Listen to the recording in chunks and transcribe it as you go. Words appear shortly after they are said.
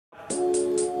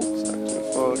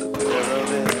for the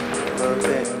little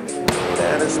bit.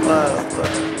 That is love, but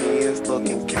to me it's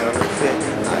looking counterfeit.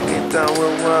 I get done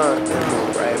with one and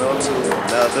move right on to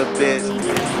another bitch.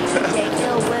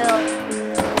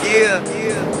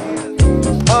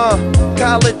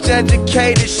 College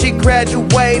educated, she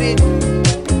graduated.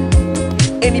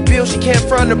 Any bill she can't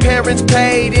front, her parents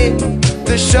paid it.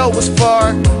 The show was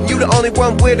far, you the only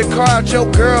one with a car,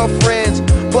 your girlfriends.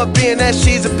 But being that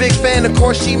she's a big fan, of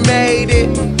course she made it.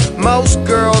 Most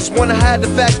girls wanna hide the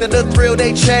fact of the thrill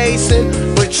they chasing,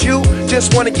 but you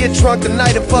just wanna get drunk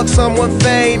tonight and fuck someone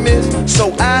famous.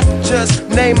 So I just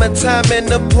name a time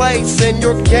and a place, and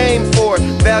you're game for it.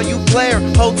 Value player,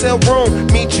 hotel room,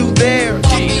 meet you there.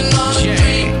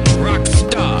 DJ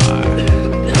Rockstar.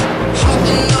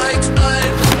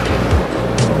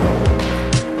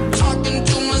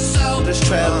 Just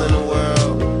traveling the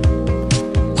world,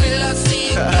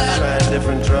 trying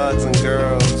different drugs and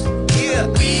girls.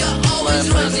 We are always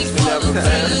running for the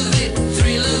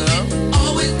thrill of it,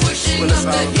 always pushing up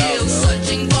the hill,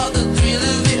 searching for the thrill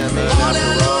of it. All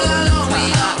alone, we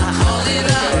are calling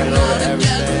out another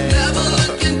death, never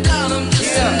looking down, I'm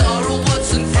just an aura,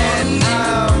 what's in front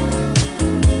of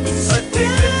me.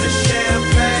 Addicted to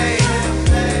champagne,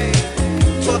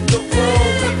 book the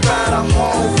room, we ride a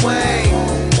whole way.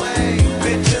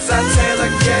 Bitches, I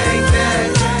Taylor gang that.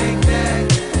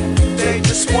 They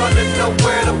just wanna know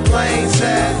where the plane's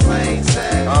at.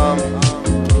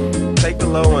 Take the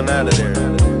low one out of there,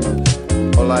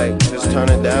 or like just turn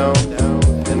it down,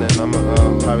 and then I'ma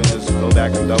probably just go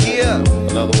back and double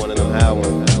another one of them high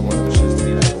ones. I want the shit to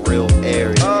be like real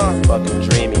airy, fucking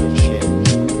dreamy and shit.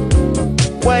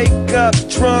 Wake up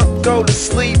drunk, go to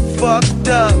sleep fucked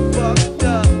up.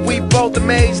 We both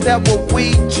amazed at what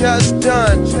we just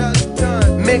done.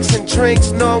 Mixing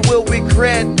drinks, knowing we'll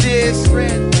regret this.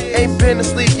 Ain't been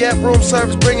asleep yet, room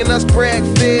service bringing us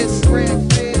breakfast.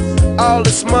 All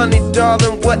this money,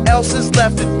 darling, what else is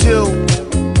left to do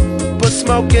but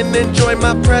smoke and enjoy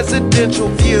my presidential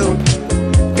view?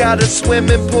 Got a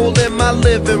swimming pool in my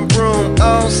living room.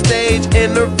 On stage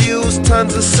interviews,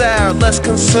 tons of sour, let's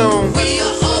consume. We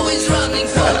are always running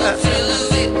for the thrill of it.